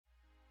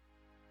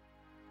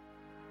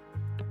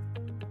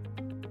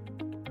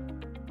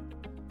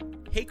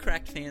Hey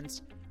Cracked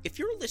fans, if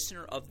you're a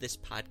listener of this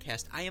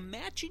podcast, I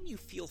imagine you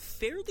feel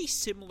fairly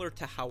similar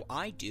to how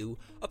I do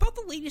about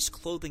the latest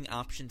clothing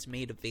options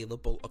made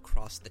available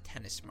across the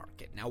tennis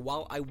market. Now,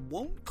 while I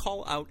won't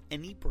call out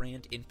any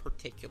brand in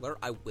particular,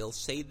 I will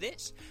say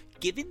this.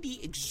 Given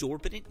the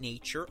exorbitant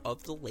nature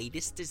of the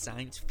latest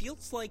designs,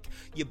 feels like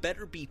you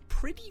better be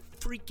pretty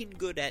freaking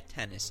good at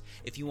tennis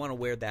if you want to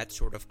wear that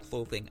sort of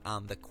clothing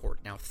on the court.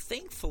 Now,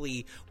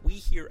 thankfully, we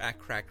here at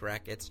Cracked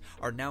Rackets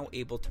are now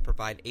able to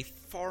provide a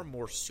far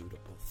more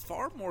suitable,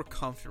 far more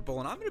comfortable,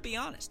 and I'm going to be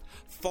honest,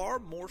 far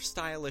more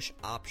stylish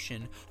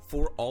option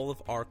for all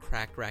of our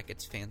Cracked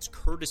Rackets fans,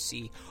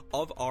 courtesy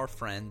of our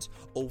friends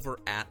over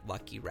at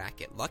Lucky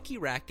Racket. Lucky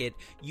Racket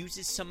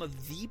uses some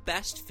of the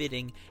best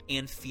fitting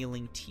and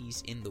feeling tees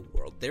in the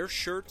world. Their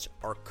shirts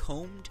are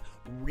combed,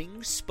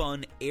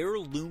 ring-spun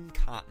heirloom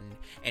cotton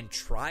and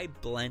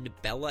tri-blend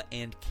Bella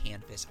and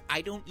canvas.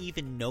 I don't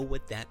even know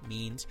what that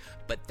means,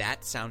 but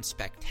that sounds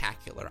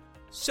spectacular.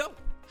 So,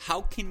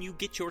 how can you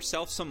get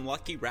yourself some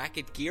Lucky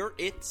Racket gear?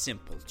 It's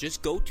simple.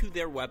 Just go to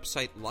their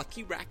website,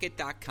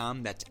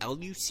 luckyracket.com. That's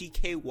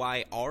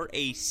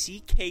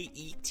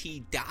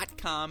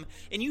LUCKYRACKET.com,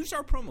 and use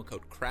our promo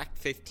code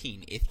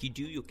CRACKED15. If you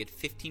do, you'll get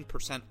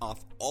 15%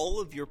 off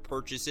all of your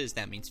purchases.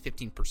 That means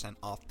 15%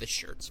 off the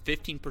shirts,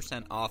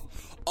 15%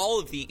 off all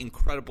of the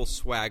incredible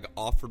swag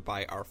offered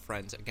by our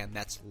friends. Again,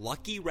 that's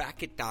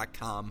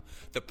luckyracket.com.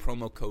 The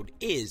promo code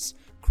is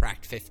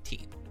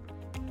CRACKED15.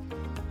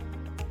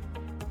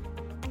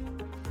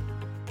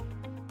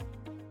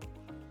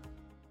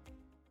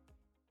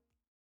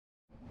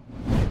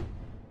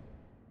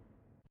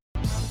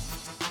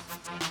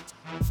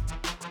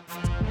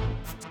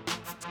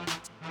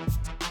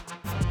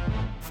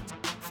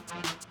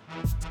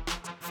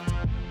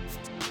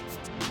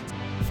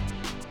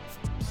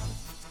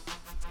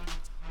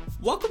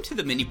 Welcome to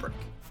the Mini Break,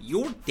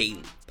 your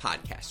daily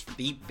podcast for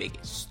the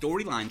biggest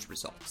storylines,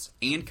 results,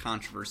 and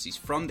controversies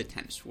from the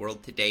tennis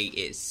world. Today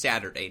is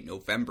Saturday,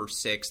 November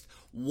 6th.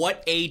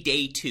 What a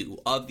day two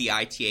of the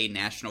ITA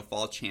National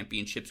Fall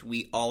Championships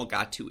we all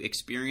got to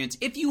experience.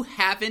 If you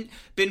haven't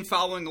been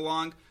following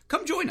along,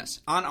 come join us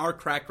on our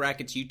Cracked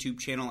Rackets YouTube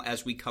channel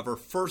as we cover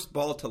first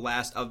ball to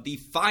last of the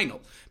final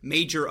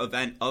major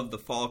event of the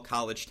fall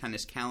college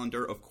tennis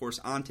calendar. Of course,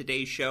 on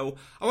today's show,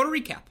 I want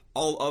to recap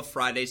all of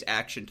Friday's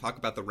action, talk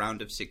about the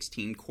round of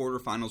 16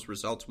 quarterfinals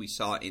results we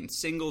saw in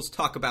singles,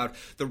 talk about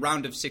the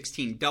round of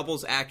 16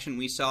 doubles action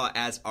we saw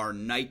as our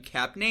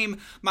nightcap, name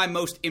my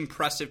most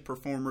impressive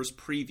performers,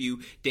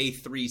 preview day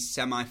 3's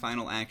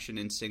semifinal action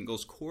in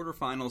singles,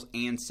 quarterfinals,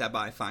 and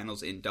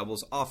semifinals in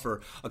doubles,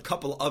 offer a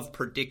couple of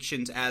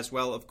predictions as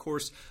well. Of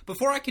course,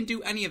 before I can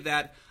do any of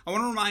that, I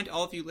want to remind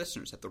all of you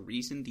listeners that the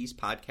reason these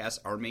podcasts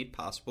are made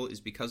possible is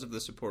because of the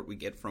support we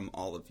get from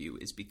all of you,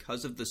 is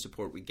because of the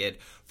support we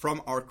get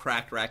from our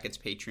Cracked Rackets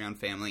Patreon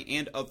family,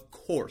 and of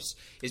course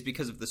is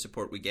because of the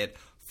support we get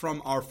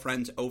from our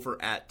friends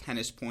over at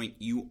Tennis Point.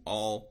 You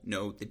all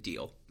know the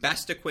deal.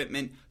 Best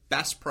equipment,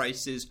 best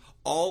prices,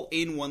 all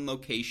in one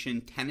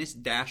location,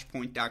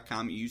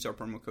 tennis-point.com. You use our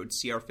promo code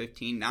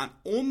CR15. Not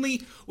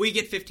only will you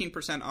get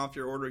 15% off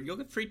your order, you'll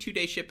get free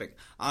 2-day shipping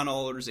on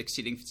all orders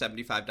exceeding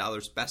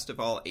 $75. Best of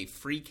all, a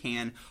free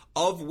can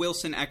of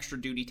Wilson Extra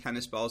Duty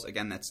tennis balls.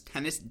 Again, that's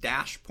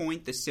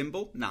tennis-point, the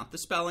symbol, not the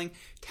spelling,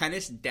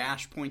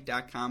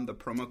 tennis-point.com. The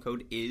promo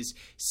code is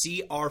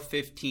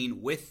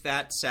CR15. With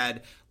that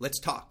said, let's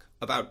talk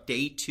about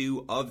day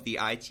 2 of the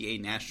ITA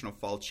National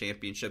Fall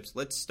Championships.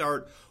 Let's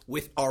start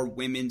with our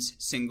women's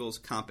singles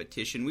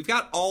competition. We've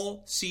got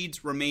all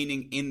seeds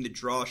remaining in the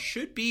draw.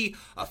 Should be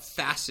a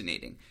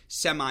fascinating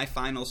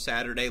semifinal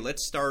Saturday.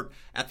 Let's start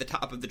at the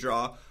top of the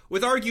draw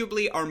with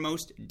arguably our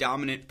most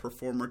dominant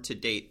performer to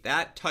date.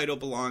 That title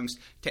belongs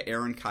to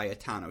Erin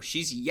Cayetano.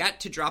 She's yet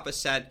to drop a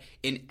set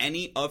in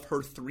any of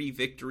her 3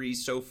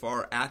 victories so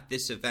far at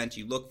this event.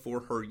 You look for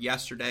her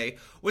yesterday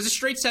was a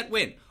straight set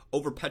win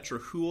over Petra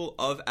Huhl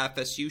of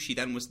FSU. She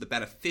then was the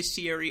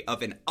beneficiary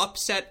of an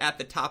upset at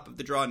the top of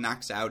the draw,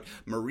 knocks out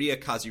Maria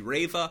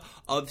Kazireva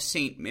of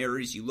St.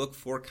 Mary's. You look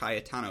for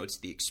Cayetano. It's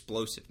the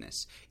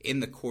explosiveness in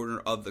the corner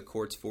of the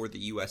courts for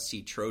the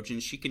USC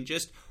Trojans. She can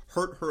just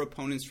hurt her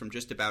opponents from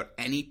just about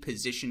any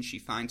position she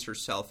finds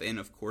herself in.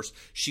 Of course,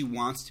 she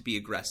wants to be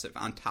aggressive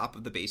on top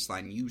of the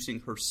baseline,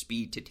 using her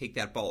speed to take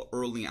that ball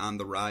early on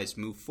the rise,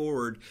 move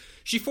forward.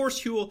 She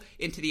forced Huhl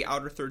into the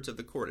outer thirds of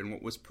the court, and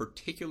what was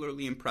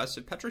particularly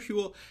impressive, Petra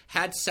Huhl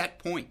had set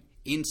point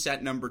in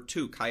set number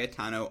 2.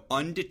 Cayetano,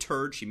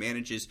 undeterred, she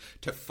manages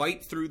to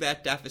fight through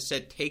that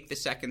deficit, take the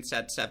second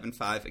set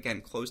 7-5.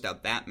 Again, closed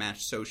out that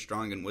match so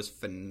strong and was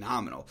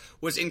phenomenal.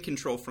 Was in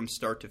control from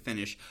start to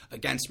finish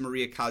against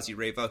Maria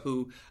Kazireva,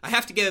 who I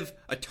have to give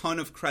a ton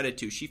of credit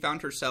to. She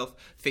found herself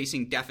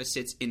facing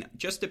deficits in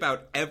just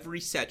about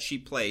every set she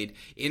played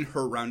in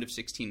her round of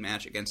 16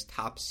 match against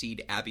top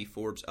seed Abby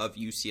Forbes of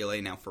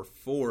UCLA. Now for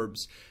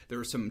Forbes, there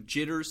were some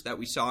jitters that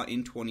we saw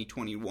in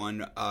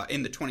 2021,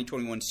 in the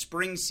 2021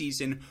 spring season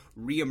season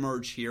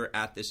reemerge here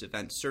at this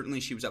event. Certainly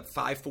she was up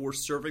 5-4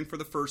 serving for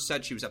the first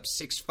set. She was up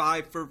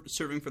 6-5 for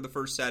serving for the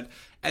first set.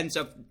 Ends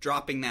up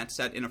dropping that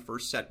set in a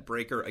first set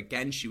breaker.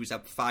 Again, she was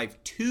up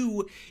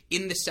 5-2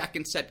 in the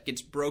second set,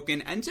 gets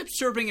broken, ends up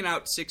serving it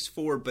out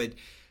 6-4, but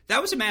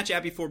that was a match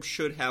Abby Forbes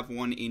should have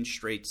won in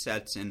straight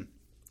sets. And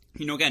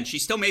again, she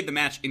still made the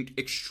match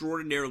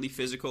extraordinarily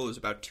physical. It was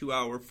about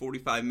 2-hour,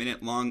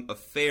 45-minute long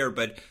affair,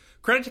 but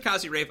credit to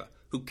Kazireva,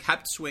 who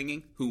kept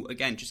swinging, who,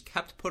 again, just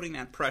kept putting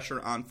that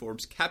pressure on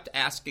Forbes, kept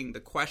asking the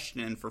question.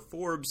 And for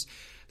Forbes,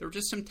 there were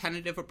just some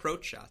tentative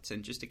approach shots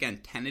and just, again,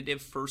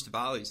 tentative first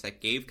volleys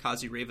that gave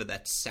Kazireva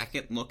that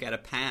second look at a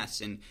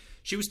pass. And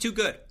she was too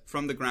good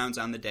from the grounds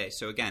on the day.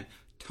 So, again,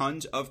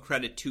 tons of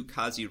credit to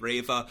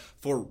Kazireva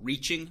for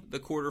reaching the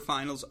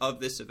quarterfinals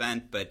of this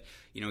event. But,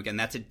 again,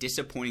 that's a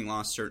disappointing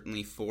loss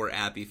certainly for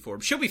Abby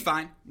Forbes. She'll be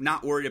fine.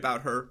 Not worried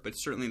about her, but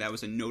certainly that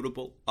was a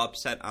notable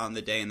upset on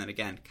the day. And then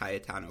again,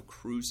 Cayetano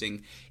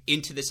cruising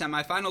into the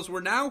semifinals,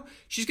 where now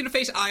she's going to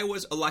face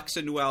Iowa's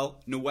Alexa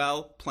Newell.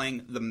 Newell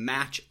playing the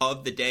match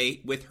of the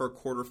day with her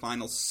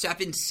quarterfinals.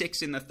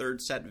 7-6 in the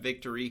third set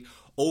victory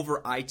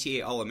over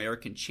ITA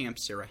All-American champ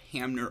Sarah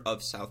Hamner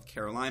of South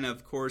Carolina,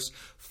 of course.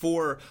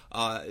 For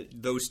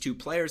those two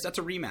players, that's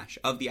a rematch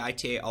of the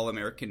ITA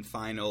All-American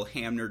final.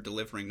 Hamner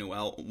delivering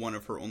Newell one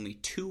of her only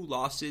 2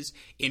 losses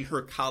in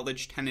her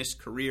college tennis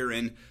career.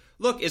 And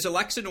look, is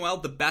Alexa Newell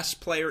the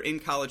best player in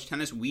college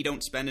tennis we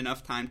don't spend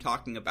enough time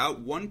talking about?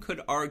 One could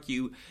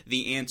argue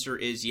the answer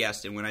is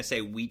yes. And when I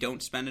say we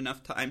don't spend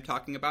enough time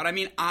talking about, I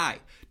mean I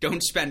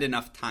don't spend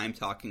enough time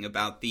talking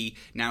about. The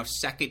now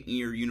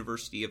second-year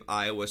University of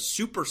Iowa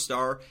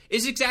superstar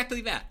is exactly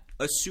that,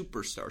 a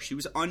superstar. She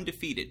was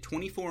undefeated,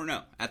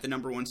 24-0 at the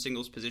number 1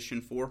 singles position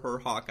for her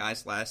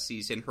Hawkeyes last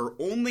season. Her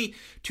only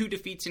 2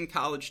 defeats in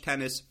college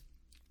tennis.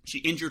 She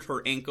injured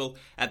her ankle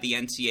at the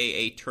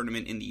NCAA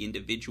tournament in the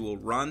individual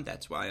run.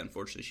 That's why,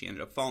 unfortunately, she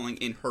ended up falling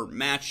in her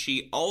match.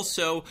 She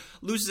also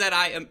loses that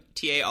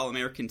ITA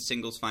All-American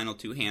singles final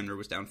to Hamner,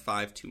 was down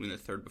 5-2 in the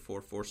third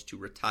before forced to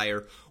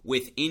retire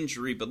with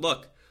injury. But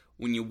look,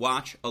 when you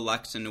watch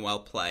Alexa Newell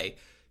play,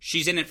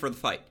 she's in it for the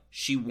fight.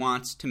 She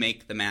wants to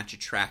make the match a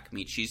track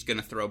meet. She's going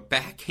to throw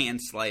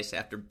backhand slice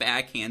after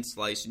backhand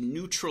slice,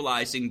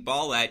 neutralizing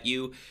ball at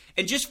you,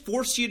 and just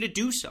force you to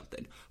do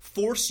something.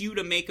 Force you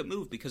to make a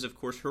move because, of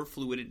course, her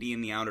fluidity in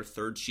the outer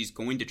third, she's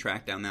going to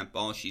track down that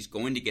ball. She's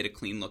going to get a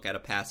clean look at a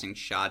passing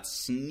shot.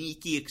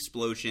 Sneaky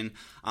explosion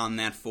on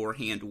that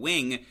forehand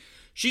wing.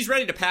 She's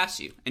ready to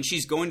pass you, and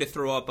she's going to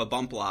throw up a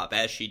bump lob,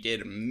 as she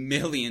did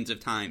millions of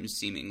times,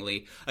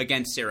 seemingly,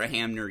 against Sarah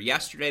Hamner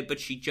yesterday, but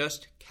she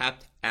just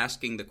kept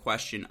asking the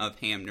question of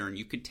Hamner, and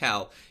you could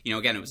tell,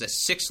 again, it was a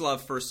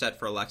 6-love first set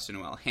for Alexa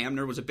Newell.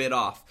 Hamner was a bit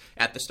off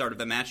at the start of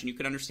the match, and you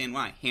could understand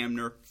why.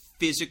 Hamner,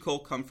 physical,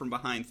 come from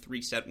behind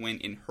 3-set win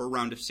in her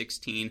round of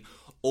 16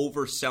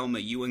 over Selma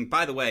Ewing.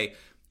 By the way,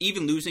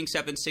 even losing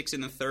 7-6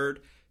 in the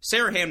third,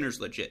 Sarah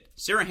Hamner's legit.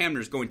 Sarah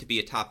Hamner's going to be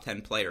a top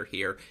 10 player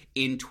here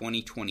in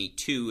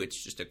 2022.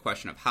 It's just a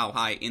question of how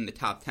high in the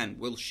top 10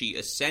 will she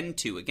ascend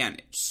to. Again,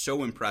 it's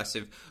so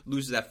impressive.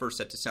 Loses that first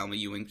set to Selma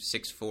Ewing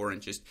 6-4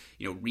 and just,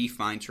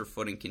 refines her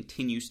footing,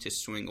 continues to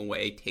swing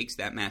away, takes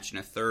that match in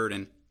a third.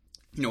 And,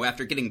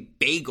 after getting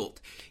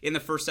bageled in the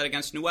first set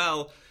against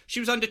Newell,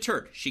 she was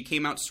undeterred. She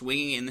came out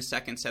swinging in the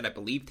second set, I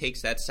believe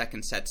takes that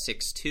second set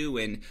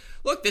 6-2. And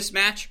look, this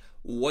match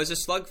was a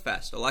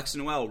slugfest. Alexa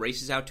Newell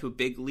races out to a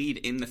big lead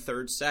in the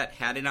third set,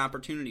 had an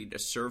opportunity to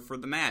serve for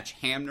the match.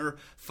 Hamner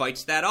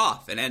fights that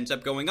off and ends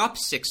up going up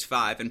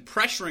 6-5 and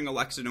pressuring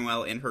Alexa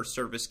Newell in her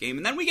service game.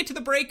 And then we get to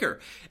the breaker.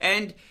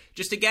 And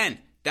just again,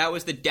 that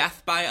was the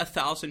death by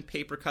 1,000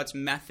 paper cuts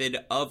method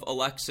of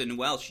Alexa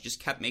Newell. She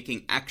just kept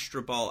making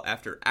extra ball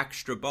after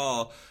extra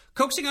ball,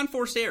 coaxing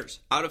unforced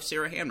errors out of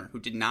Sarah Hamner, who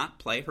did not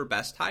play her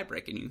best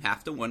tiebreak. And you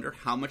have to wonder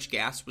how much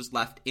gas was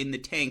left in the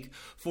tank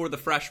for the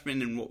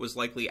freshman in what was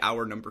likely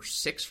hour number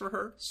 6 for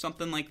her,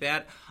 something like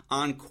that,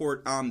 on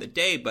court on the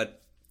day. But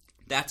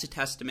that's a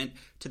testament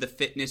to the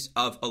fitness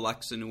of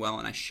Alexa Newell.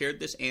 And I shared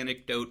this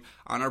anecdote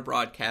on our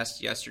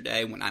broadcast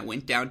yesterday when I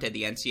went down to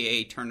the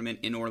NCAA tournament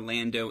in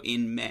Orlando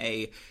in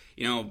May.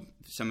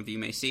 Some of you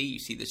may you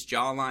see this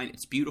jawline.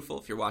 It's beautiful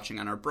if you're watching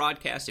on our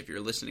broadcast. If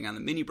you're listening on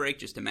the mini break,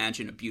 just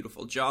imagine a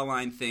beautiful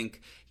jawline.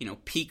 Think,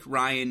 peak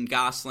Ryan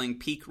Gosling,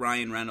 peak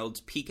Ryan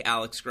Reynolds, peak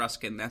Alex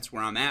Gruskin. That's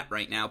where I'm at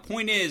right now.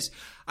 Point is,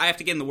 I have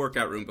to get in the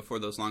workout room before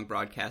those long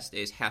broadcast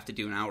days. Have to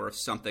do an hour of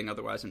something.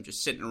 Otherwise, I'm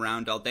just sitting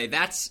around all day.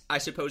 That's, I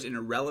suppose, an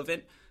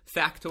irrelevant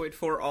factoid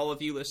for all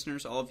of you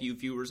listeners, all of you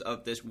viewers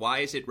of this. Why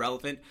is it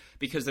relevant?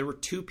 Because there were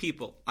 2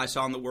 people I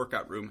saw in the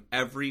workout room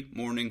every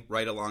morning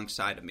right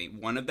alongside of me.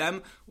 One of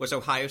them was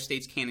Ohio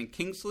State's Cannon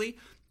Kingsley.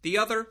 The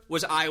other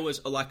was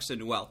Iowa's Alexa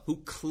Newell, who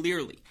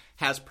clearly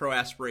has pro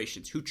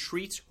aspirations, who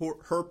treats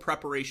her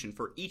preparation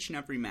for each and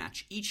every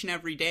match, each and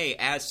every day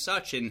as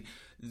such. And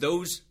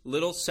those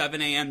little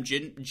 7 a.m.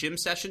 gym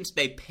sessions,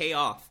 they pay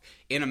off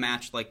in a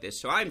match like this.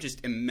 So I'm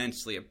just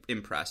immensely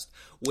impressed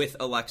with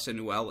Alexa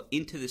Newell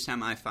into the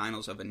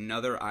semifinals of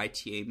another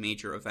ITA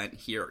major event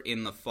here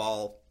in the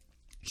fall.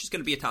 she's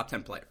going to be a top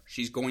 10 player.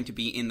 She's going to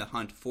be in the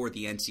hunt for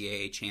the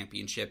NCAA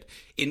championship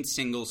in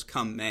singles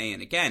come May.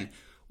 And again,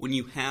 when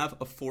you have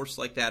a force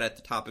like that at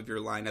the top of your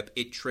lineup,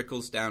 it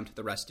trickles down to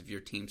the rest of your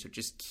team. So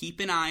just keep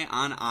an eye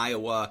on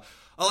Iowa.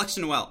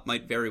 Alexa Noel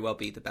might very well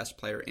be the best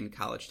player in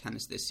college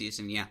tennis this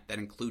season. Yeah, that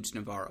includes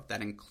Navarro.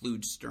 That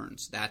includes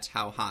Stearns. That's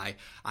how high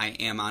I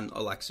am on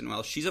Alexa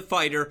Noel. She's a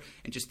fighter,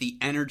 and just the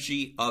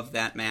energy of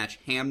that match.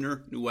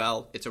 Hamner,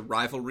 Noel, it's a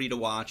rivalry to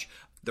watch.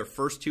 Their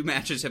first 2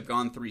 matches have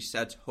gone 3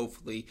 sets.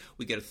 Hopefully,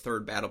 we get a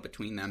third battle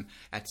between them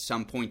at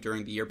some point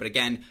during the year. But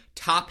again,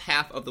 top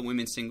half of the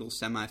women's singles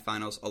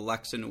semifinals,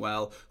 Alexa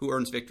Noel, who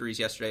earns victories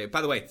yesterday.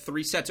 By the way,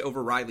 3 sets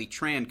over Riley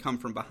Tran come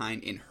from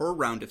behind in her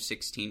round of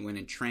 16 win.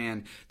 And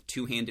Tran, the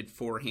two-handed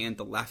forehand,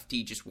 the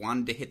lefty, just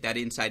wanted to hit that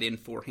inside-in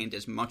forehand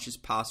as much as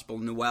possible.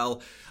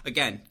 Noel,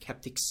 again,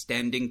 kept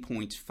extending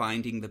points,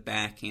 finding the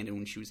backhand. And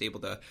when she was able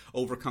to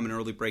overcome an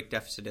early break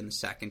deficit in the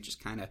second,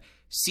 just kind of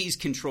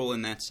seized control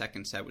in that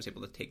second set, was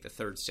able to take the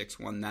third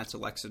 6-1. That's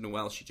Alexa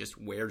Noel. She just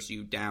wears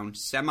you down.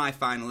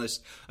 Semifinalist,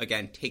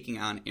 again, taking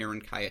on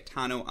Erin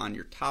Cayetano on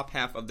your top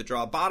half of the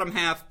draw. Bottom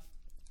half,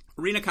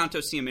 Irina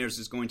Cantos-Ciamers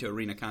is going to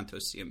Irina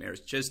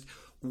Cantos-Ciamers. Just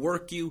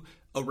work you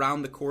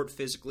around the court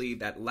physically.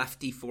 That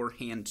lefty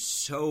forehand,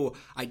 so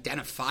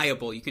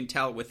identifiable. You can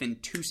tell within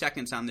 2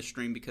 seconds on the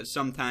stream because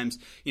sometimes,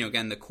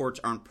 again, the courts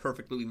aren't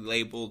perfectly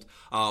labeled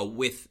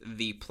with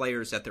the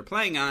players that they're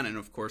playing on. And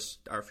of course,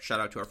 our shout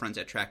out to our friends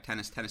at Track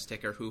Tennis, Tennis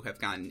Ticker, who have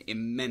gotten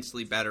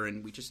immensely better.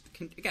 And we just,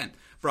 again,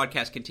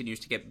 broadcast continues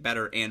to get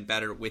better and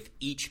better with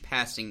each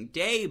passing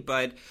day.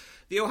 But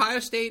the Ohio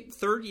State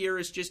third year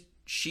is just,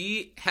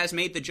 she has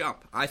made the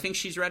jump. I think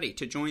she's ready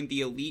to join the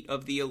elite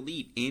of the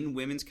elite in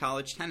women's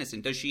college tennis.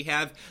 And does she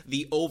have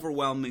the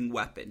overwhelming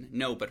weapon?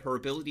 No, but her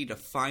ability to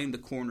find the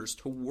corners,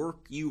 to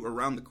work you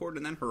around the court,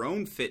 and then her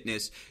own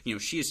fitness,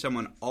 she is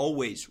someone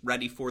always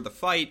ready for the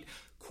fight.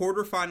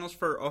 Quarterfinals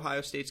for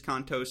Ohio State's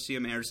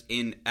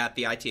Cantos-Ciamers at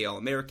the ITA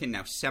All-American.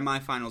 Now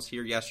semifinals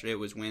here yesterday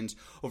was wins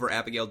over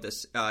Abigail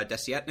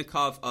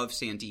Desietnikov of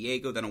San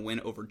Diego, then a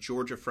win over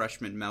Georgia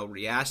freshman Mel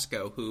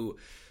Riasco, who...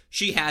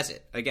 she has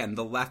it. Again,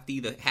 the lefty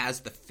that has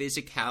the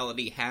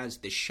physicality, has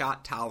the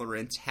shot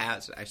tolerance,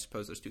 has, I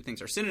suppose those two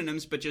things are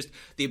synonyms, but just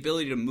the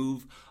ability to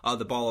move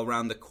the ball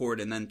around the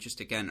court, and then just,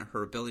 again,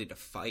 her ability to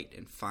fight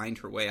and find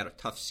her way out of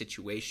tough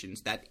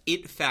situations. That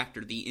it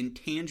factor, the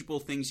intangible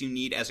things you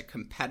need as a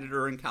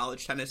competitor in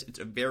college tennis, it's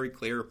a very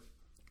clear.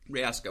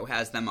 Riasco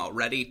has them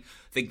already.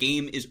 The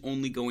game is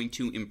only going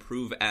to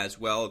improve as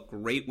well.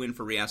 Great win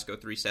for Riasco,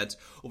 3 sets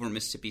over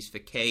Mississippi's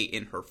Fekay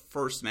in her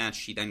first match.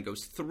 She then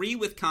goes 3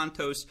 with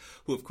Cantos,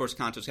 who, of course,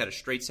 Cantos had a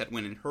straight set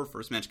win in her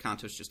first match.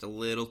 Cantos just a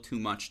little too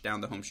much down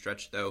the home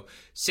stretch, though.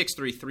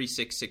 6-3,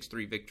 3-6,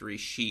 6-3 victory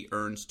she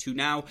earns to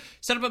now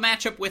set up a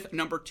matchup with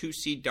number 2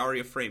 seed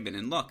Daria Freeman.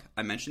 And look,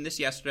 I mentioned this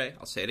yesterday.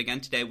 I'll say it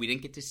again today. We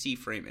didn't get to see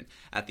Freeman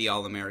at the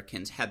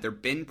All-Americans. Had there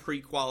been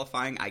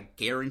pre-qualifying, I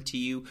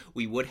guarantee you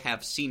we would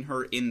have seen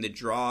her in the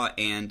draw,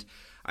 and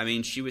I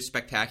mean, she was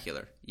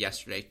spectacular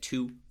yesterday.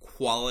 2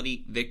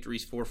 quality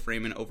victories for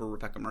Freeman over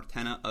Rebecca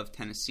Martena of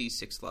Tennessee,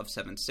 6-love,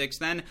 7-6.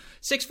 Then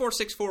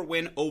 6-4, 6-4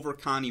 win over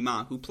Connie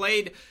Ma, who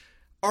played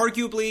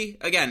arguably,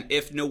 again,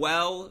 if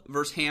Noel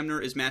versus Hamner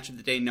is match of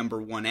the day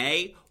number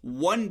 1A,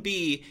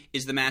 1B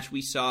is the match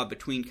we saw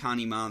between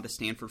Connie Ma, the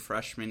Stanford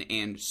freshman,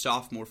 and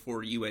sophomore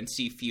for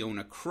UNC,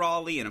 Fiona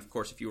Crawley. And of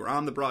course, if you were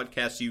on the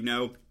broadcast, you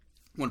know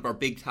one of our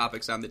big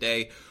topics on the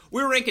day,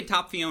 we're ranking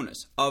top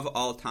Fionas of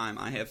all time.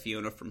 I have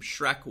Fiona from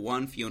Shrek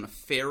 1, Fiona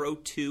Farrow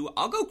 2.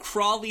 I'll go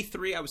Crawley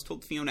 3. I was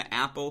told Fiona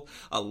Apple,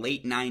 a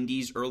late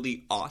 90s,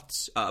 early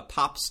aughts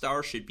pop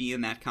star, should be in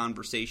that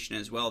conversation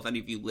as well. If any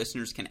of you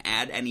listeners can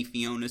add any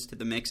Fionas to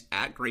the mix,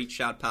 at Great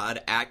Shot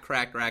Pod, at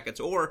Crack Rackets,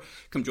 or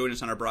come join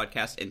us on our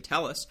broadcast and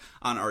tell us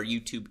on our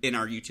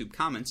YouTube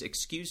comments,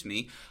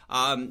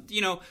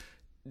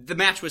 the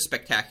match was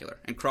spectacular,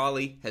 and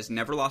Crawley has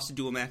never lost a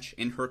dual match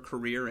in her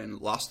career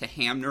and lost to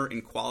Hamner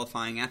in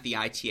qualifying at the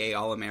ITA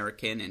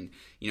All-American. And,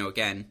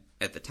 again,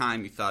 at the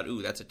time you thought,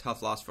 ooh, that's a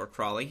tough loss for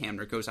Crawley.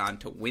 Hamner goes on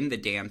to win the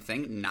damn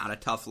thing. Not a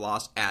tough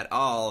loss at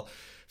all.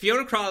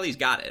 Fiona Crawley's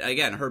got it.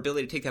 Again, her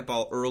ability to take that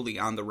ball early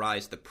on the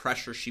rise, the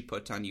pressure she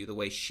puts on you, the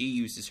way she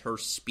uses her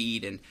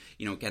speed, and,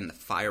 again, the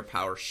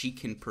firepower she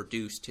can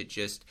produce to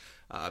just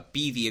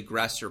be the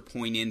aggressor,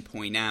 point in,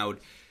 point out.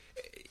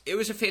 It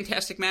was a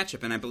fantastic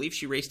matchup, and I believe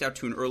she raced out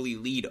to an early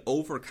lead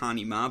over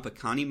Connie Ma, but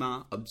Connie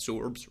Ma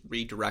absorbs,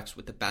 redirects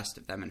with the best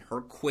of them, and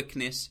her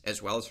quickness, as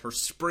well as her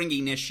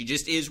springiness, she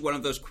just is one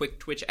of those quick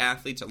twitch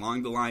athletes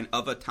along the line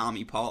of a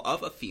Tommy Paul,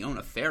 of a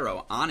Fiona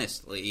Farrow,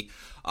 honestly.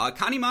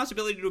 Connie Ma's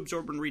ability to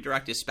absorb and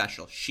redirect is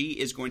special. She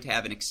is going to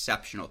have an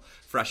exceptional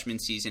freshman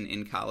season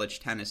in college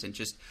tennis, and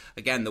just,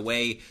 again, the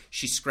way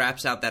she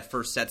scraps out that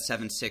first set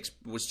 7-6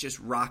 was just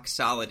rock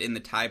solid in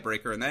the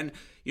tiebreaker, and then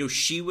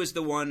she was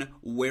the one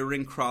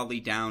wearing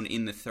Crawley down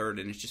in the third,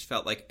 and it just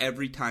felt like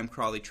every time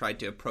Crawley tried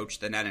to approach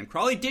the net, and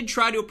Crawley did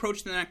try to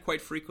approach the net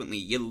quite frequently.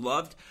 You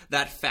loved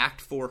that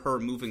fact for her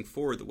moving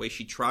forward, the way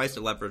she tries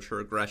to leverage her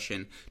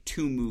aggression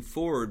to move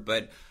forward,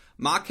 but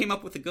Ma came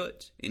up with the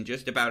goods in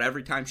just about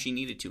every time she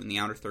needed to in the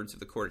outer thirds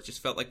of the court. It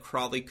just felt like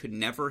Crawley could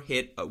never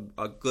hit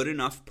a good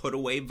enough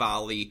put-away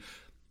volley.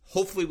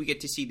 Hopefully we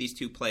get to see these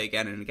two play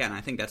again and again. I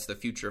think that's the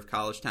future of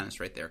college tennis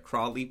right there.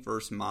 Crawley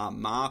versus Ma.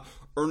 Ma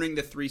earning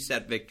the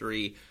 3-set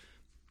victory.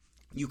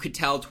 You could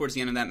tell towards the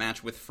end of that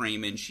match with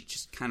Freeman, she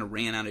just kind of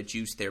ran out of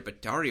juice there.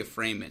 But Daria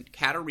Freeman,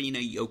 Katarina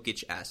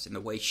Jokic-esque, and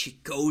the way she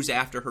goes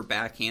after her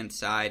backhand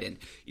side and,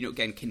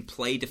 again, can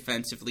play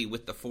defensively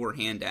with the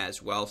forehand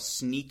as well.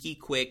 Sneaky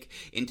quick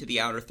into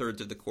the outer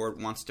thirds of the court,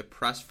 wants to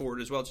press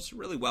forward as well. Just a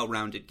really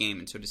well-rounded game.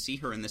 And so to see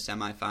her in the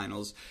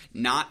semifinals,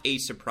 not a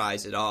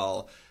surprise at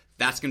all.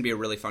 That's going to be a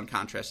really fun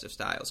contrast of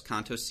styles.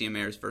 Cantos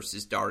Ciamers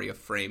versus Daria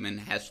Freeman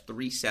has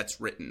 3 sets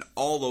written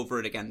all over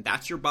it. Again,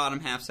 that's your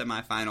bottom half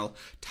semifinal.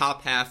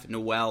 Top half,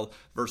 Noel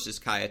versus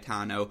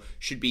Cayetano.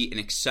 Should be an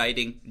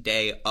exciting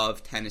day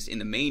of tennis in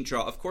the main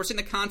draw. Of course, in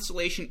the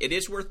constellation, it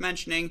is worth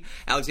mentioning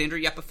Alexandra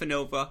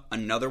Yepafanova,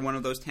 another one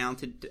of those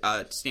talented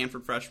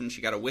Stanford freshmen.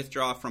 She got a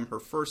withdraw from her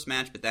first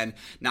match, but then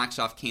knocks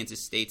off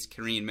Kansas State's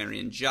Karine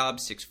Marian-Job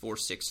 6-4,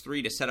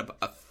 6-3 to set up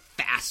a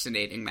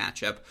fascinating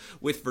matchup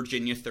with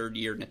Virginia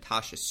third-year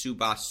Natasha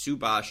Subash.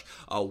 Subash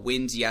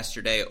wins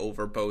yesterday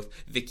over both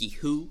Vicky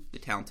Hu, the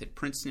talented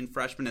Princeton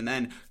freshman, and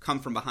then come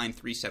from behind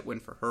 3-set win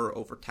for her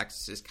over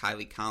Texas's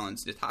Kylie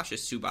Collins. Natasha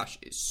Subash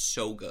is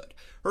so good.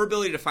 Her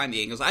ability to find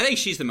the angles, I think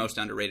she's the most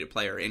underrated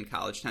player in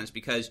college tennis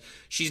because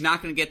she's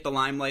not going to get the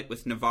limelight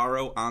with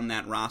Navarro on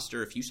that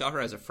roster. If you saw her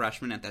as a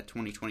freshman at that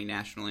 2020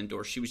 National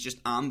Indoor, she was just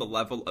on the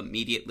level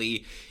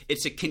immediately.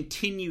 It's a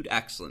continued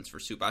excellence for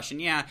Subash, and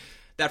yeah,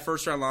 that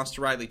first round loss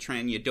to Riley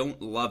Tran, you don't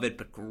love it,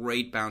 but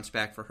great bounce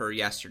back for her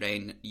yesterday.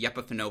 And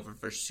Yepafanova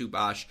versus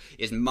Subash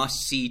is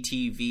must-see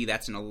TV.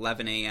 That's an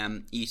 11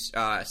 a.m.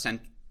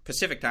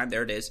 Pacific time.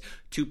 There it is,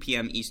 2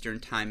 p.m.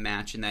 Eastern time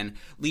match. And then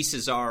Lisa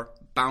Czar,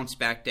 bounce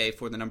back day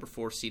for the number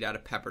 4 seed out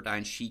of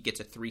Pepperdine. She gets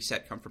a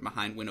 3-set come from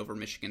behind win over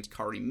Michigan's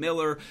Kari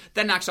Miller.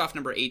 Then knocks off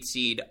number 8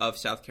 seed of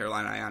South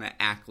Carolina, Ayanna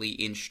Ackley,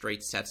 in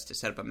straight sets to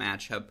set up a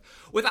matchup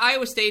with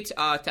Iowa State's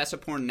Tessa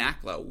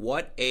Porn-Nakla.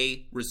 What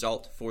a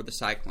result for the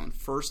Cyclone.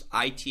 First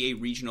ITA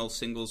regional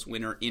singles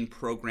winner in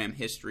program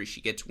history. She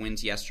gets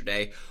wins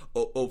yesterday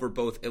over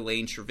both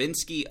Elaine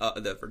Chervinsky,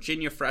 the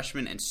Virginia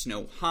freshman, and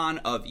Snow Hahn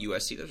of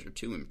USC. Those are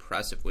 2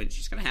 impressive wins.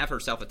 She's going to have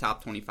herself a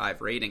top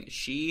 25 rating.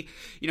 She,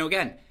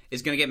 again,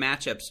 is going to get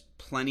matchups,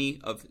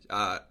 plenty of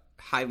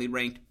highly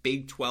ranked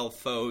Big 12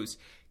 foes.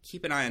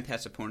 Keep an eye on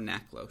Tessa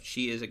Porn-Nakla.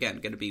 She is, again,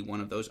 going to be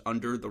one of those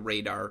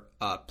under-the-radar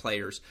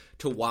players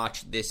to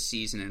watch this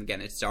season. And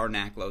again, it's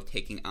Czar-Naklo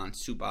taking on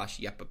Subash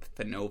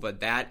Yepafanova.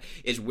 That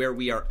is where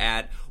we are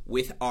at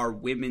with our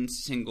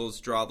women's singles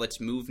draw. Let's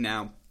move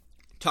now.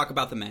 Talk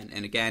about the men.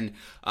 And again,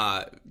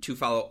 to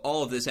follow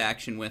all of this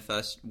action with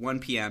us, 1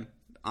 p.m.,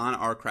 on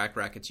our Crack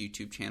Rackets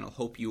YouTube channel.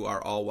 Hope you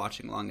are all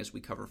watching along as we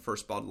cover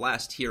First Ball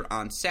Last here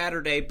on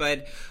Saturday.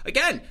 But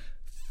again,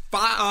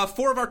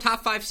 4 of our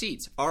top 5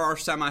 seeds are our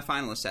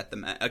semifinalists at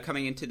the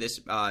coming into this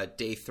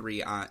day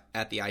 3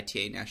 at the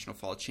ITA National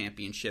Fall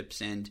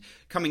Championships. And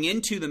coming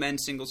into the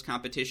men's singles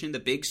competition, the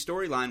big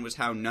storyline was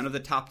how none of the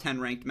top 10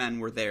 ranked men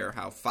were there,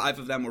 how 5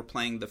 of them were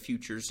playing the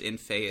futures in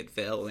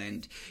Fayetteville,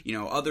 and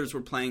others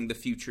were playing the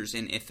futures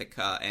in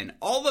Ithaca. And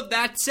all of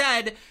that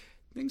said,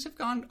 things have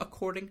gone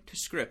according to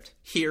script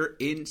here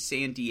in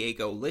San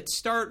Diego. Let's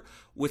start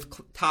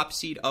with top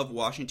seed of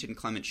Washington,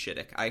 Clement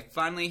Shidek. I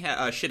finally had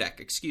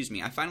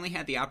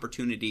the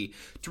opportunity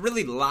to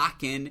really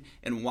lock in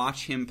and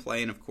watch him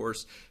play. And of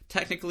course,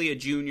 technically a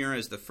junior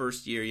as the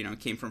first year,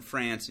 came from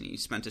France and he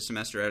spent a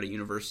semester at a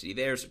university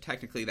there. So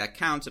technically that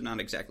counts. I'm not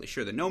exactly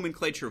sure the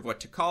nomenclature of what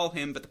to call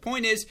him. But the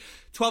point is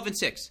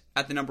 12-6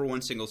 at the number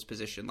 1 singles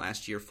position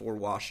last year for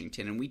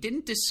Washington. And we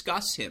didn't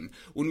discuss him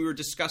when we were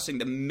discussing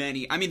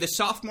the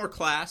sophomore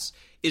class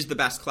is the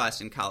best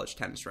class in college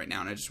tennis right now.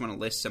 And I just want to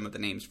list some of the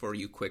names for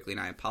you quickly, and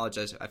I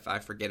apologize if I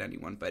forget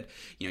anyone. But,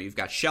 you've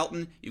got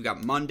Shelton, you've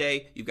got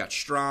Monday, you've got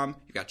Strom,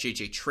 you've got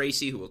J.J.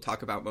 Tracy, who we'll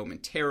talk about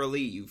momentarily.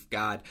 You've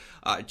got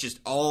just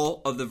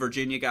all of the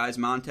Virginia guys,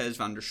 Montez,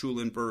 Van der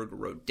Schulenberg,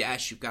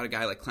 Rodesh. You've got a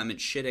guy like Clement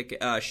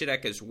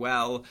Shidek as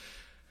well.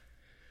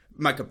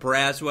 Micah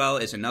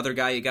Braswell is another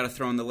guy you got to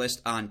throw in the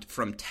list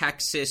from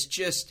Texas.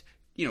 Just,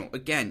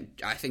 again,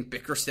 I think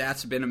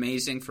Bickerstadt's been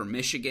amazing for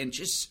Michigan.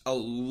 Just a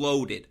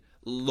loaded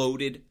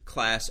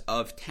class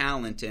of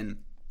talent. And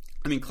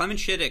Clement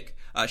Shidek,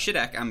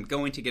 I'm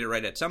going to get it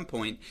right at some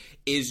point,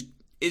 is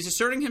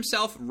asserting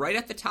himself right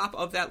at the top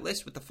of that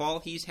list with the fall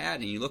he's had.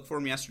 And you look for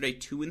him yesterday,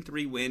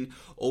 2-3 win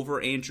over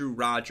Andrew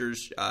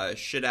Rogers.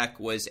 Shidek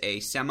was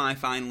a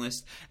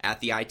semifinalist at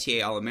the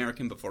ITA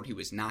All-American before he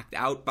was knocked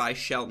out by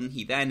Shelton.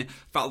 He then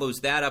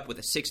follows that up with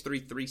a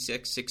 6-3,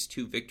 3-6,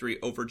 6-2 victory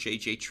over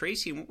J.J.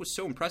 Tracy. And what was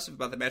so impressive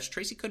about the match,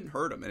 Tracy couldn't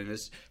hurt him. And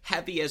as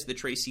heavy as the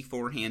Tracy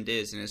forehand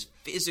is, and as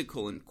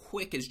physical and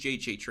quick as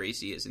J.J.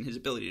 Tracy is, and his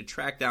ability to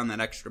track down that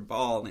extra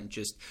ball and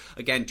just,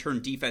 again,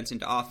 turn defense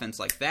into offense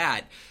like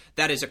that,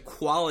 That is a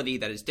quality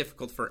that is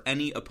difficult for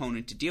any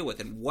opponent to deal with.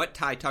 And what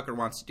Ty Tucker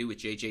wants to do with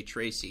J.J.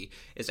 Tracy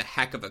is a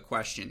heck of a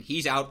question.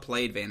 He's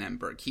outplayed Van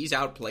Emberg. He's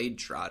outplayed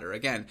Trotter.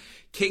 Again,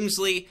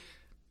 Kingsley,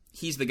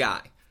 he's the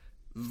guy.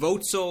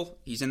 Voedsel,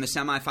 he's in the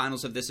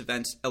semifinals of this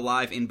event,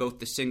 alive in both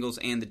the singles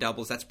and the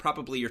doubles. That's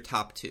probably your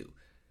top two.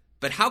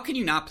 But how can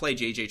you not play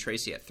J.J.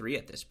 Tracy at 3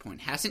 at this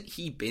point? Hasn't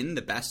he been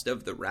the best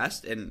of the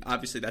rest? And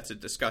obviously that's a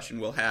discussion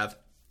we'll have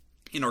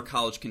in our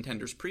College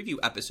Contenders preview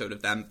episode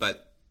of them.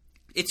 But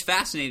it's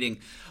fascinating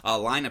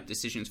lineup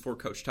decisions for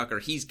Coach Tucker.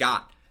 He's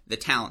got the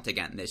talent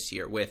again this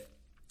year with,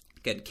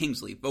 again,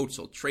 Kingsley,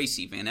 Voedsel,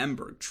 Tracy, Van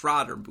Emberg,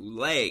 Trotter,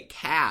 Boulay,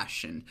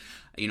 Cash, and,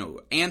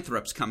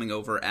 Anthrop's coming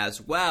over as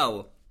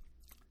well.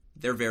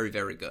 They're very,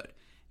 very good.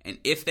 And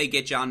if they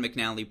get John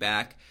McNally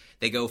back,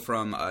 they go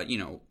from,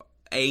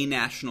 a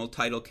national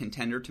title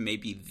contender to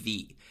maybe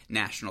the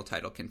national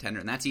title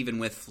contender. And that's even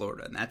with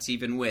Florida. And that's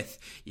even with,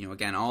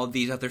 again, all of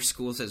these other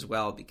schools as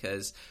well,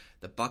 because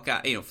the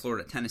Buckeye,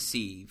 Florida,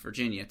 Tennessee,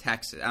 Virginia,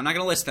 Texas. I'm not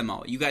going to list them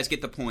all. You guys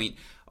get the point.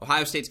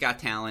 Ohio State's got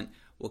talent.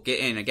 We'll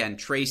get in, again,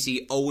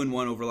 Tracy,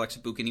 0-1 over Alexa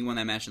Bukin. He won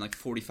that match in like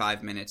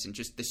 45 minutes, and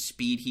just the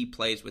speed he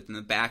plays with in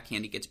the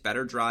backhand, he gets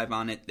better drive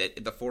on it.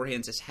 The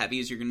forehand's as heavy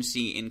as you're going to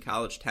see in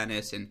college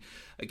tennis, and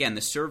again,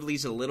 the serve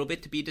leaves a little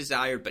bit to be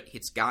desired, but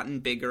it's gotten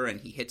bigger,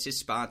 and he hits his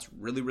spots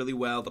really, really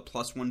well. The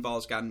 +1 ball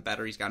has gotten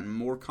better. He's gotten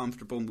more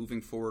comfortable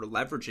moving forward,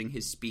 leveraging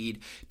his speed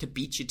to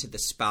beat you to the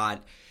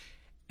spot.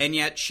 And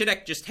yet,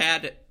 Shidek just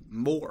had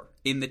more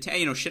in the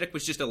Shidek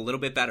was just a little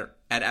bit better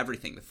at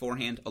everything. The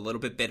forehand, a little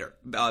bit bigger.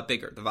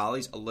 The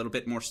volleys, a little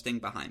bit more sting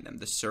behind them.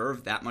 The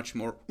serve, that much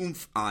more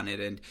oomph on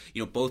it. And,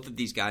 both of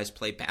these guys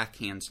play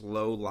backhands,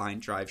 low line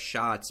drive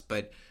shots.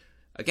 But,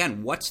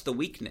 again, what's the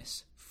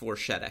weakness for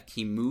Shidek?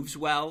 He moves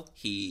well.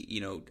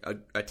 He,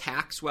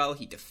 attacks well.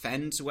 He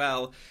defends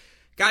well.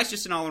 Guy's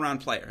just an all-around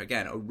player.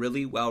 Again, a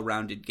really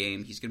well-rounded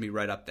game. He's going to be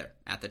right up there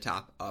at the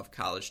top of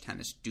college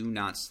tennis. Do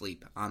not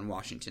sleep on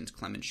Washington's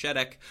Clement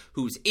Shedek,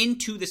 who's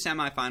into the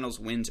semifinals,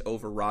 wins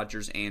over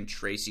Rogers and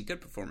Tracy.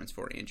 Good performance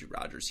for Andrew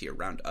Rogers here,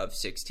 round of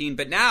 16.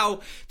 But now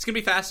it's going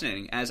to be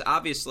fascinating, as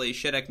obviously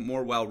Shedek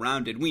more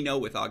well-rounded. We know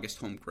with August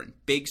Holmgren,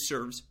 big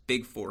serves,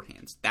 big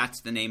forehands.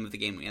 That's the name of the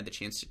game. We had the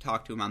chance to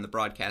talk to him on the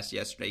broadcast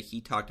yesterday.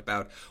 He talked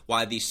about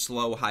why these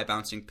slow,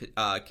 high-bouncing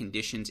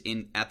conditions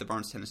at the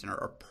Barnes Tennis Center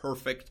are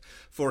perfect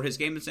for his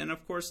game. And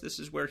of course, this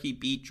is where he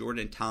beat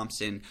Jordan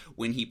Thompson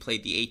when he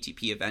played the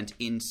ATP event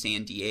in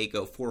San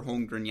Diego for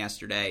Holmgren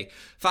yesterday.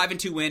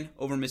 5-2 win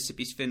over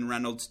Mississippi's Finn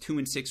Reynolds.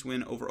 2-6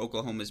 win over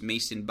Oklahoma's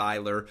Mason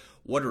Byler.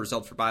 What a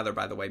result for Byler,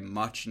 by the way.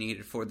 Much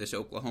needed for this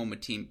Oklahoma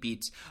team.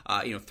 Beats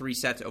 3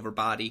 sets over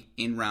Body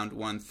in round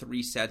 1,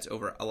 3 sets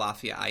over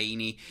Alafia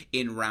Aini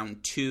in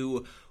round 2.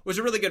 It was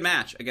a really good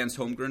match against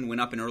Holmgren.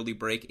 Went up an early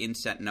break in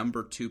set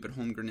number 2, but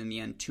Holmgren in the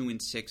end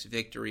 2-6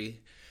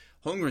 victory.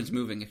 Holmgren's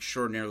moving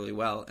extraordinarily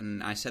well,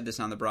 and I said this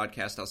on the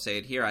broadcast, I'll say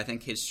it here. I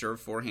think his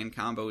serve-forehand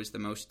combo is the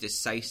most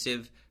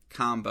decisive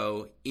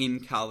combo in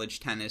college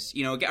tennis.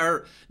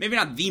 Or maybe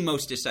not the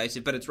most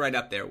decisive, but it's right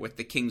up there with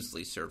the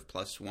Kingsley serve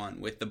 +1,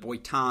 with the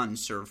Boitan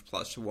serve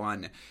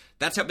 +1.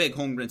 That's how big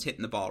Holmgren's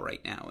hitting the ball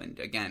right now. And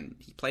again,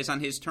 he plays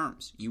on his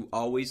terms. You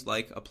always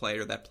like a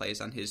player that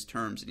plays on his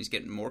terms, and he's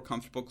getting more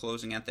comfortable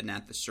closing at the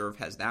net. The serve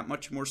has that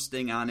much more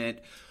sting on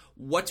it.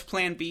 What's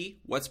plan B?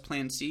 What's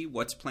plan C?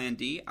 What's plan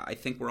D? I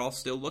think we're all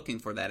still looking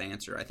for that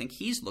answer. I think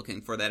he's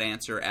looking for that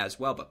answer as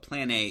well, but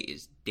plan A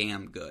is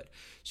damn good.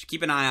 So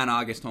keep an eye on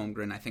August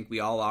Holmgren. I think we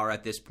all are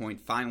at this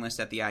point. Finalist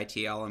at the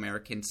ITA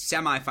All-American,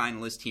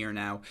 semifinalist here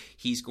now.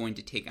 He's going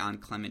to take on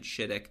Clement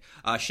Shidek,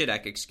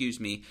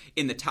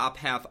 in the top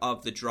half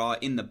of the draw.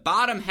 In the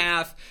bottom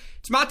half,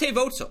 it's Mate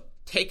Voedsel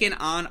taking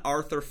on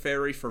Arthur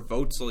Ferry for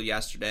Voedsel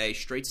yesterday.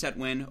 Straight set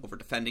win over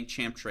defending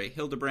champ Trey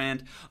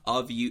Hildebrand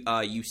of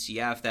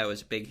UCF. That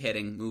was a big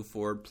hitting move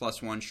forward,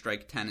 +1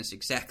 strike tennis,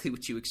 exactly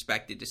what you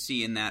expected to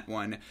see in that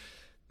one.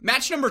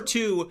 Match number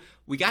 2,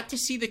 we got to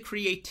see the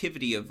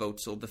creativity of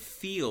Voedsel, the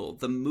feel,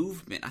 the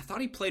movement. I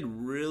thought he played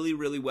really,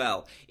 really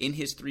well in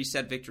his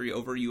 3-set victory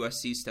over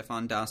USC's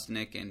Stefan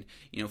Dostanic. And,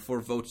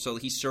 for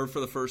Voedsel, he served for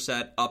the first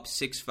set, up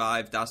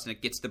 6-5.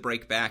 Dostanic gets the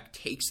break back,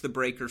 takes the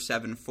breaker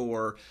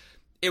 7-4.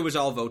 It was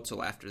all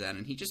Voedsel after that,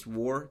 and he just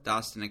wore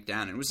Dostanic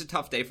down. And it was a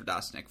tough day for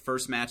Dostanic.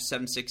 First match,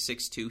 7-6,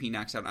 6-2. He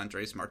knocks out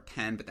Andres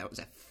Martin, but that was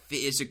a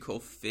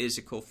physical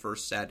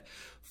first set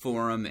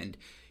for him. And,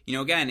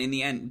 again, in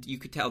the end, you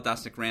could tell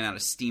Dostanic ran out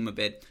of steam a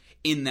bit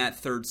in that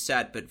third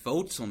set. But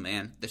Voedsel,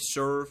 man, the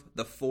serve,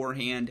 the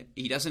forehand,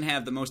 he doesn't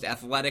have the most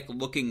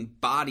athletic-looking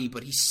body,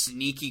 but he's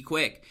sneaky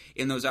quick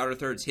in those outer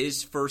thirds.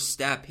 His first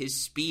step,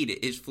 his speed,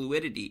 his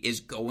fluidity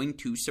is going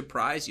to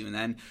surprise you. And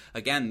then,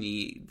 again,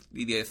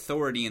 the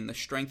authority and the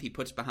strength he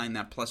puts behind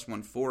that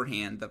 +1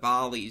 forehand, the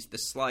volleys, the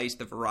slice,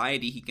 the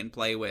variety he can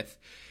play with.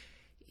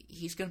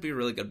 he's going to be a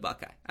really good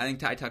Buckeye. I think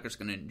Ty Tucker's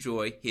going to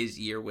enjoy his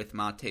year with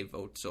Mate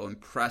Votso.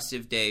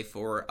 Impressive day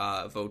for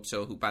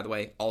Votso, who, by the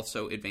way,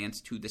 also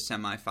advanced to the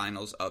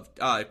quarterfinals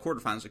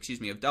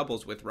of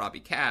doubles with Robbie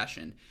Cash.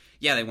 And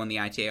yeah, they won the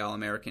ITA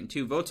All-American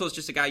too. Votso is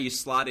just a guy you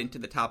slot into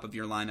the top of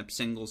your lineup,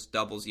 singles,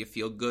 doubles. You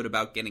feel good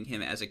about getting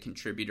him as a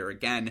contributor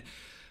again.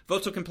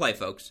 Votso can play,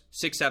 folks.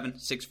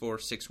 6'7", 6'4",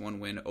 6'1"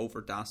 win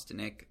over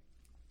Dostanik.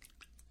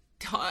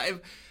 I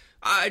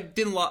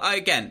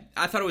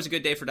thought it was a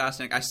good day for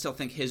Dostanik. I still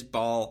think his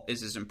ball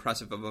is as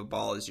impressive of a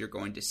ball as you're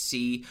going to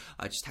see.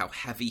 Just how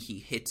heavy he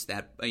hits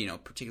that,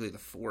 particularly the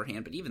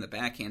forehand, but even the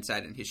backhand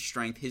side, and his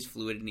strength, his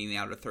fluidity in the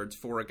outer thirds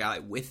for a guy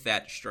with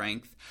that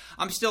strength.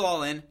 I'm still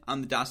all in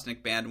on the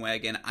Dostanik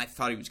bandwagon. I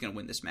thought he was going to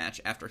win this match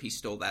after he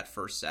stole that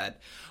first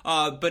set.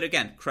 But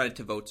again, credit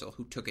to Votso,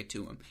 who took it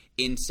to him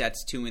in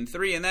sets 2 and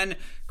 3. And then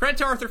credit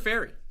to Arthur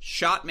Ferry,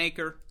 shot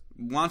maker,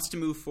 wants to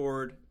move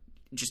forward,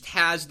 just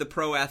has the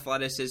pro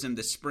athleticism,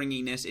 the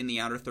springiness in the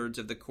outer thirds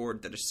of the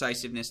court, the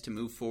decisiveness to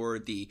move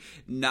forward, the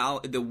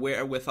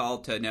wherewithal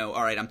to know,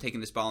 all right, I'm taking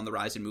this ball on the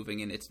rise and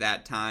moving in, it's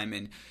that time.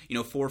 And,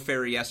 for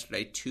Ferry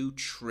yesterday, 2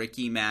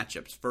 tricky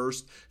matchups.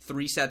 First,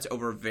 3 sets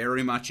over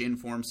very much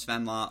informed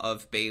Sven Law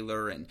of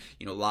Baylor, and,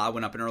 Law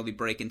went up an early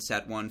break in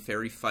set 1.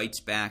 Ferry fights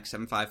back,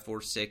 7-5,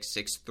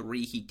 4-6,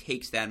 6-3. He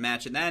takes that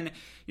match, and then,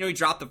 he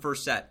dropped the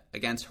first set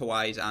against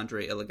Hawaii's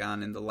Andre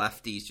Iligan, and the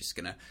lefty's just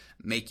going to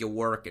make you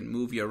work and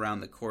move you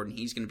around the court, and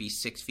he's going to be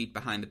 6 feet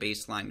behind the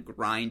baseline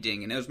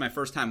grinding. And it was my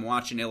first time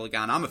watching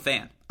Iligan. I'm a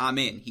fan. I'm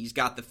in. He's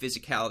got the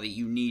physicality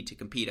you need to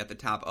compete at the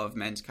top of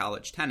men's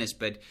college tennis,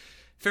 but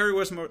Ferry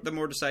was the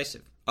more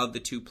decisive of the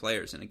 2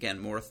 players, and again,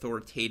 more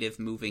authoritative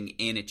moving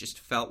in. It just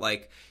felt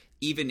like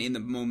even in the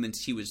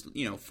moments he was,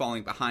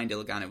 falling behind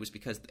Iligan, it was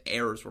because the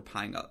errors were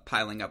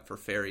piling up for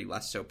Ferry,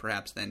 less so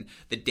perhaps than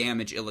the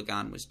damage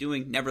Iligan was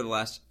doing.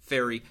 Nevertheless,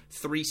 Ferry,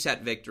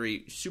 3-set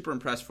victory. Super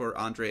impressed for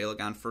Andre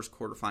Iligan, first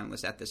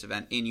quarterfinalist at this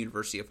event in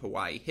University of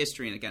Hawaii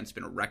history, and again, it's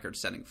been a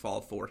record-setting fall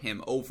for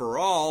him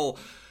overall.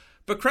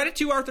 But credit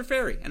to Arthur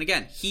Ferry. And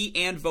again, he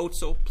and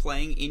Votso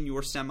playing in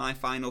your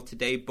semifinal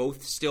today,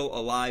 both still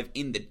alive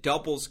in the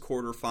doubles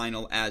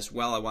quarterfinal as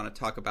well. I want to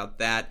talk about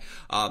that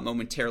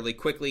momentarily.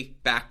 Quickly,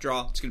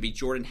 backdraw. It's going to be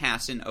Jordan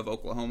Hassan of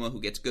Oklahoma,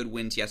 who gets good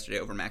wins yesterday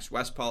over Max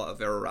Westphal of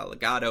Vera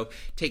Relegado,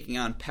 taking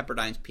on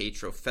Pepperdine's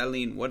Pietro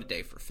Felin. What a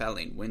day for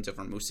Felin. Wins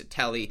over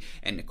Musatelli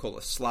and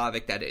Nikola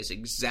Slavic. That is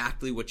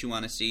exactly what you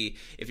want to see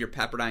if you're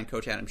Pepperdine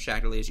coach Adam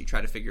Shackerley, as you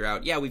try to figure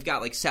out, we've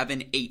got like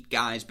 7, 8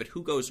 guys, but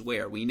who goes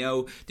where? We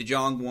know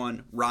DeJong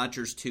 1,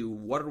 Rogers 2.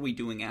 What are we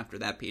doing after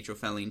that? Pietro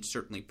Felin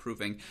certainly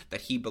proving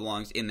that he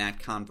belongs in that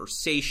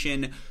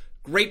conversation.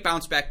 Great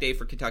bounce-back day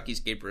for Kentucky's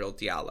Gabriel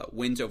Diallo.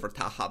 Wins over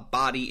Taha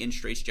Badi in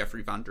straights,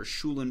 Jeffrey von der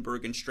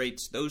Schulenberg in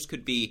straights. Those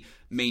could be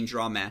main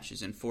draw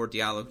matches. And for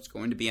Diallo, who's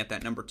going to be at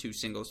that number 2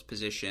 singles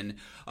position,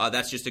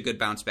 that's just a good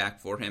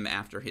bounce-back for him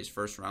after his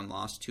first-round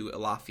loss to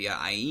Ilafia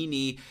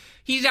Aini.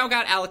 He's now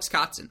got Alex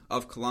Kotzen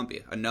of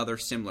Columbia. Another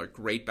similar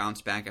great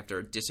bounce-back after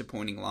a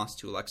disappointing loss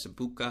to Alexa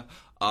Buska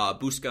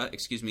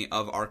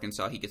of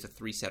Arkansas. He gets a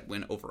 3-set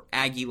win over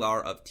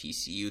Aguilar of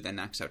TCU, then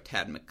knocks out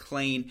Tad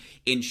McClain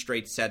in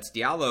straight sets.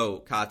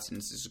 Diallo, Kotzen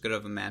is as good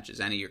of a match as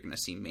any you're going to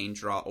see main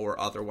draw or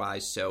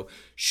otherwise, so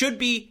should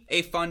be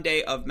a fun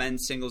day of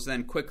men's singles.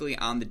 Then quickly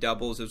on the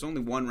doubles, there was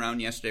only 1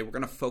 round yesterday. We're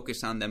going to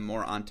focus on them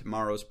more on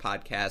tomorrow's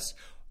podcast.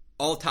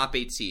 All top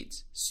 8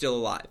 seeds still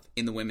alive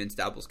in the women's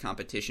doubles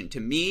competition.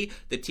 To me,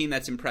 the team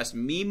that's impressed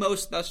me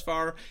most thus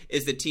far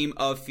is the team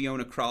of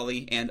Fiona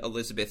Crawley and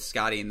Elizabeth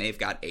Scotty, and they've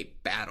got a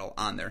battle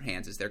on their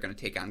hands as they're going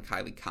to take on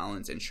Kylie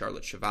Collins and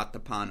Charlotte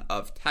Shavatapan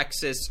of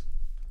Texas.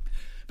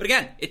 But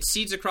again, it's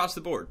seeds across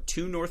the board.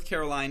 2 North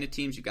Carolina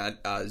teams. You've got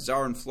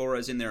Zara and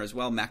Flores in there as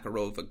well.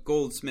 Makarova,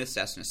 Goldsmith,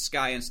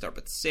 Sasnouskaya, and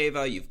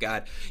Starbutseva. You've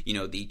got,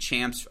 the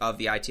champs of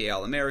the ITA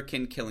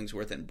All-American,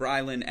 Killingsworth and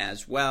Brylan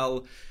as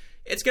well.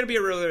 It's going to be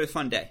a really, really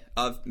fun day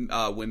of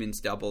women's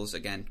doubles.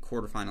 Again,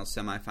 quarterfinals,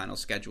 semifinals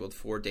scheduled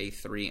for day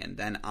 3. And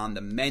then on the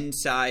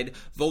men's side,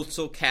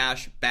 Votso,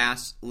 Cash,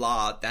 Bass,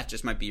 Law. That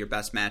just might be your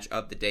best match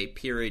of the day,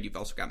 period. You've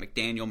also got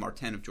McDaniel,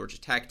 Martin of Georgia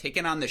Tech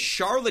taking on the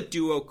Charlotte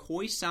duo,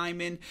 Coy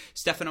Simon,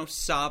 Stefano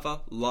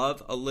Sava.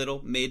 Love a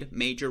little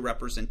mid-major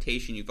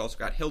representation. You've also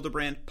got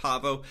Hildebrand,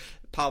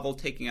 Pavel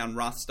taking on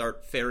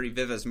Rothstart, Ferry,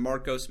 Vivas,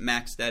 Marcos,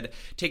 Maxted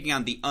taking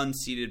on the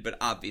unseeded but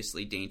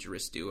obviously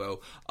dangerous duo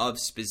of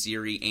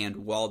Spaziri and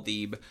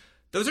Waldib.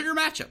 Those are your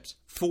matchups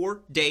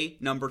for day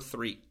number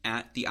 3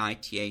 at the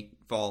ITA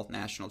Fall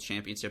National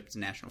Championships,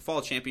 National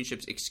Fall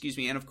Championships,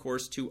 and of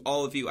course, to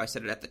all of you, I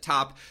said it at the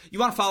top, you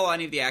want to follow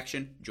any of the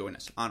action, join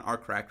us on our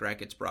Cracked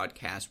Rackets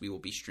broadcast. We will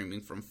be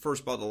streaming from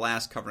first ball to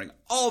last, covering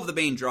all of the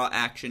main draw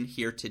action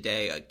here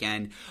today.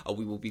 Again,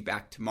 we will be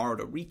back tomorrow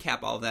to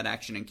recap all of that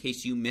action in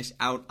case you miss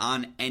out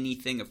on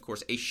anything. Of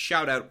course, a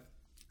shout out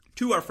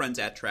to our friends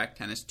at Track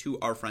Tennis, to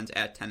our friends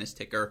at Tennis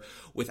Ticker,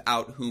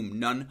 without whom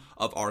none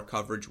of our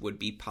coverage would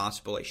be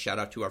possible. A shout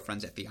out to our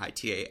friends at the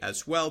ITA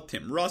as well,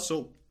 Tim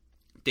Russell,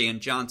 Dan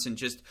Johnson,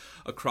 just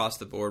across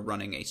the board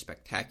running a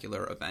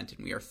spectacular event,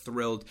 and we are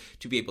thrilled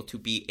to be able to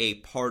be a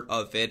part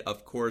of it.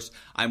 Of course,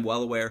 I'm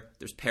well aware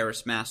there's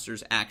Paris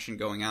Masters action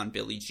going on,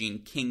 Billie Jean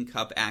King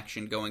Cup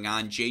action going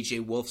on,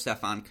 JJ Wolf,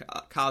 Stefan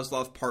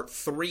Kozlov Part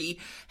 3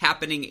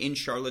 happening in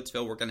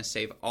Charlottesville. We're going to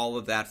save all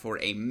of that for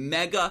a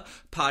mega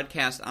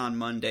podcast on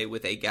Monday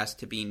with a guest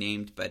to be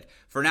named, but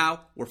for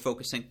now, we're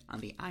focusing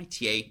on the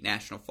ITA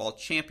National Fall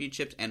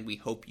Championships, and we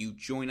hope you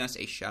join us.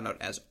 A shout out,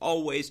 as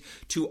always,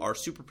 to our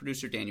super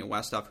producer, Daniel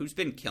Westhoff, who's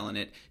been killing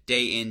it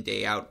day in,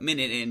 day out,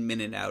 minute in,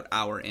 minute out,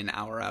 hour in,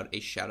 hour out. A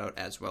shout out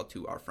as well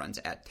to our friends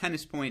at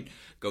Tennis Point.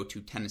 Go to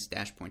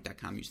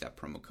tennis-point.com, use that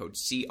promo code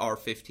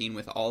CR15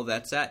 with all of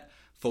that set.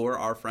 For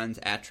our friends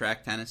at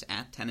Track Tennis,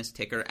 at Tennis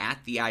Ticker, at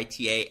the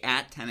ITA,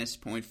 at Tennis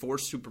Point, for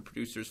super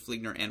producers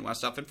Fliegner and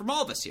Westhoff, and from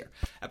all of us here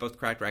at both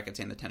Cracked Rackets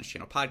and the Tennis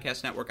Channel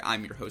Podcast Network,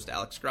 I'm your host,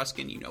 Alex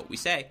Gruskin. You know what we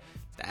say.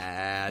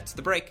 That's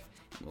the break.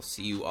 We'll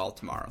see you all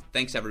tomorrow.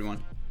 Thanks,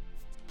 everyone.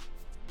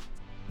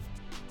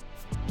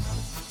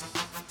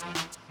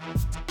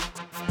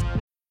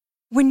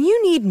 When you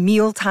need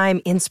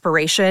mealtime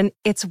inspiration,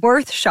 it's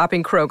worth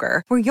shopping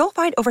Kroger, where you'll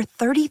find over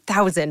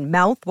 30,000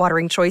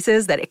 mouth-watering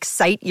choices that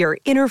excite your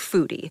inner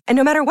foodie. And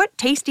no matter what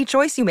tasty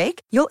choice you make,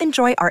 you'll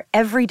enjoy our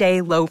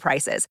everyday low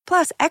prices,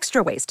 plus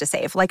extra ways to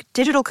save, like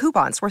digital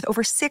coupons worth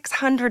over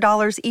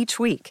 $600 each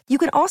week. You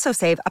can also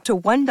save up to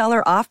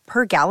 $1 off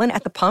per gallon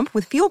at the pump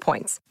with fuel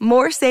points.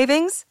 More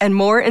savings and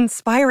more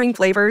inspiring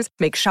flavors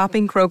make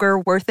shopping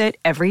Kroger worth it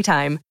every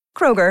time.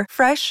 Kroger,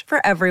 fresh for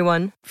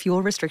everyone.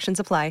 Fuel restrictions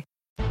apply.